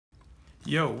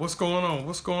Yo, what's going on?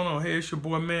 What's going on? Hey, it's your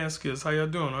boy Madskills. How y'all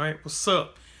doing? All right, what's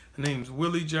up? My name's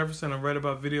Willie Jefferson. I write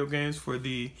about video games for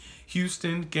the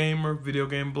Houstongamer video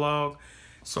game blog.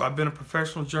 So I've been a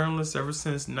professional journalist ever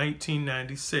since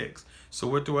 1996. So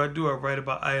what do? I write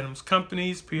about items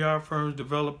companies, PR firms,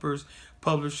 developers,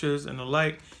 publishers, and the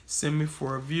like send me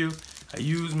for review. I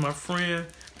use my friend,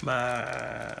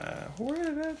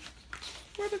 where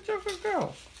did Joker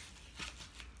go?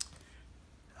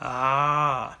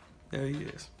 There he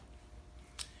is.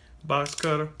 Box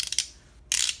cutter.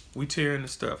 We tearing the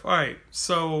stuff. Alright,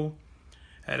 so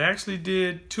I actually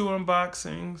did 2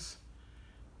 unboxings.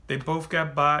 They both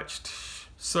got botched.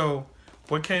 So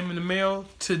what came in the mail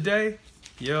today?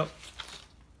 Yep.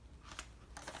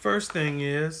 First thing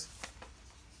is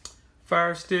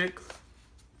Fire Stick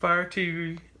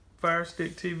TV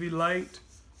Lite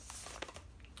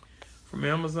from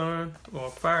Amazon, or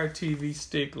Fire TV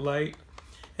Stick Lite.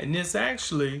 And this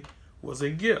actually was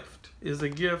a gift. Is a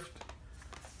gift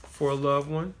for a loved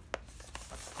one.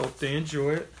 Hope they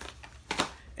enjoy it.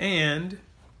 And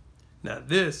now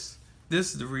this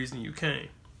is the reason you came.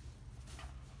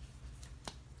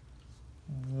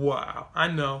 Wow. I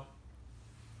know,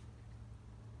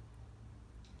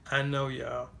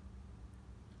 y'all.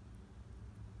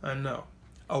 I know.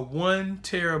 A 1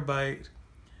 terabyte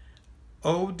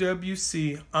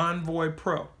OWC Envoy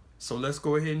Pro. So let's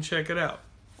go ahead and check it out.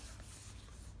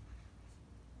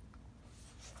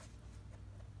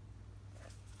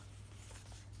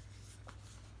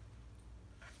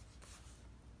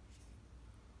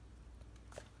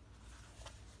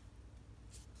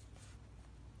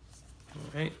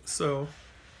 Alright, so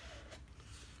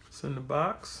it's in the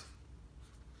box.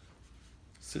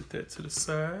 Set that to the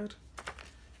side.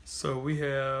 So we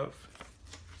have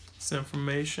this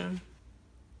information.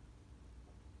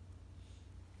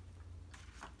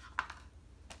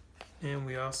 And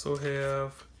we also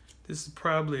have, this is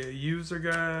probably a user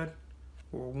guide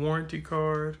or a warranty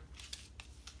card.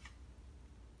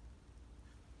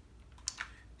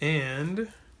 And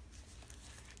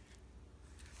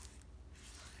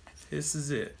this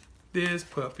is it. This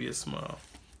puppy is small.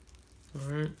 All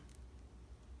right.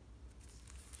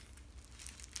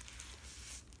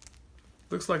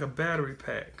 Looks like a battery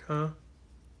pack, huh?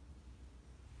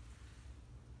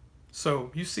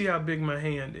 So you see how big my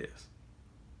hand is.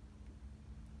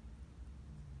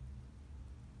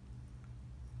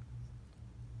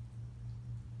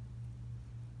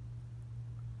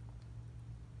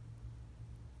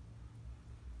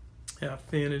 How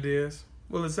thin it is.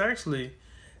 Well, it's actually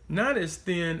not as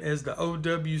thin as the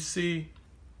OWC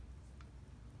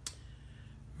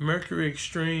Mercury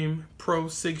Extreme Pro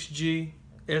 6G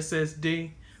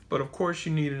SSD, but of course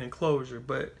you need an enclosure.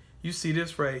 But you see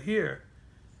this right here,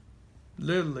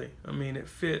 literally, I mean, it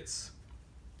fits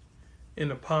in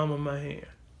the palm of my hand.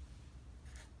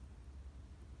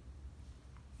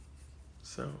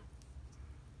 So,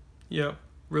 yep,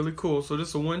 really cool. So this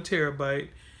is a 1 terabyte,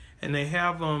 and they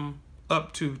have them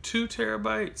up to 2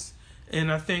 terabytes. And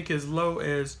I think as low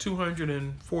as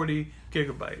 240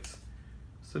 gigabytes.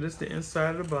 So this is the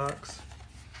inside of the box.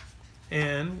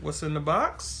 And what's in the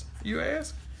box, you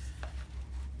ask?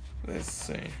 Let's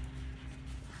see.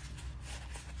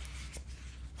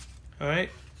 All right.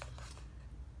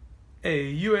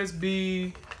 A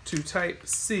USB to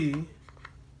Type-C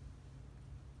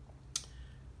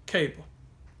cable.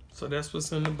 So that's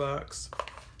what's in the box.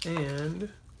 And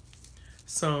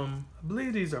some, I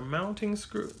believe these are mounting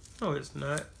screws. No, it's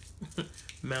not.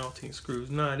 Mounting screws.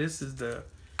 Nah, this is the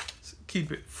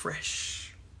keep it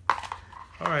fresh.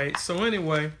 Alright, so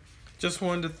anyway, just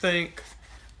wanted to thank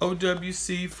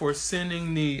OWC for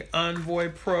sending the Envoy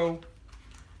Pro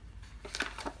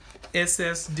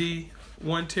SSD,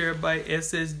 1 terabyte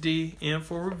SSD in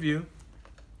for review.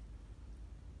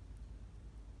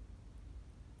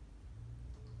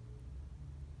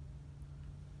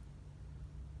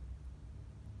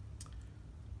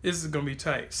 This is going to be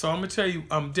tight. So I'm going to tell you,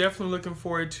 I'm definitely looking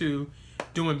forward to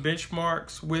doing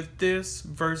benchmarks with this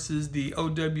versus the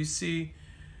OWC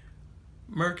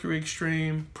Mercury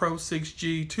Extreme Pro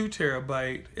 6G 2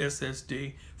 terabyte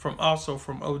SSD from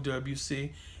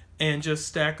OWC, and just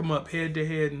stack them up head to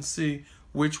head and see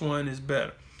which one is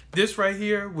better. This right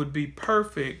here would be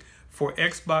perfect for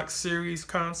Xbox Series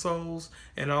consoles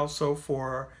and also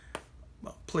for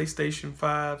PlayStation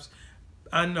 5s.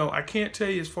 I know I can't tell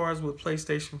you as far as with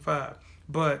PlayStation 5,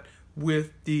 but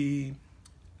with the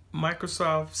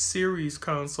Microsoft Series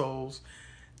consoles,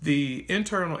 the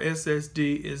internal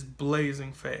SSD is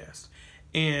blazing fast.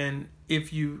 And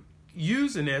if you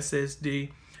use an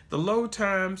SSD, the load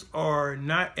times are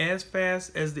not as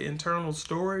fast as the internal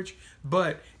storage,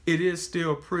 but it is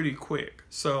still pretty quick.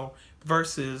 So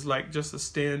versus like just a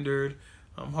standard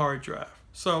hard drive.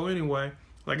 So anyway,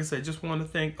 like I said, just want to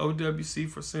thank OWC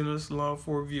for sending us along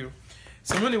for a review.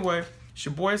 So anyway, it's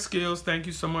your boy Skills. Thank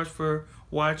you so much for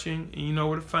watching. And you know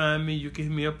where to find me. You can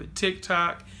hit me up at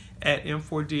TikTok at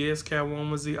M4d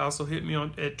Ski11z. Also hit me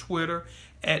on at Twitter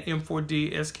at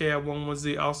M4d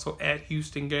Ski11z. Also at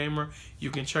Houstongamer.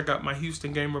 You can check out my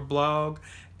Houstongamer blog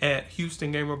at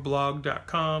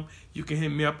Houstongamerblog.com. You can hit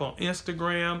me up on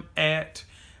Instagram at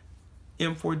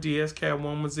M4d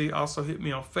Ski11z. Also hit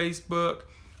me on Facebook.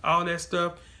 All that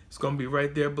stuff is going to be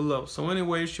right there below. So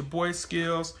anyway, it's your boy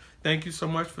Skills. Thank you so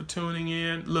much for tuning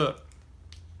in. Look,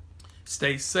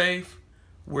 stay safe,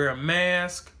 wear a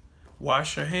mask,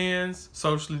 wash your hands,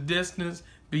 socially distance,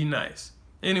 be nice.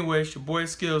 Anyway, it's your boy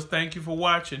Skills. Thank you for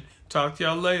watching. Talk to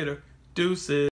y'all later. Deuces.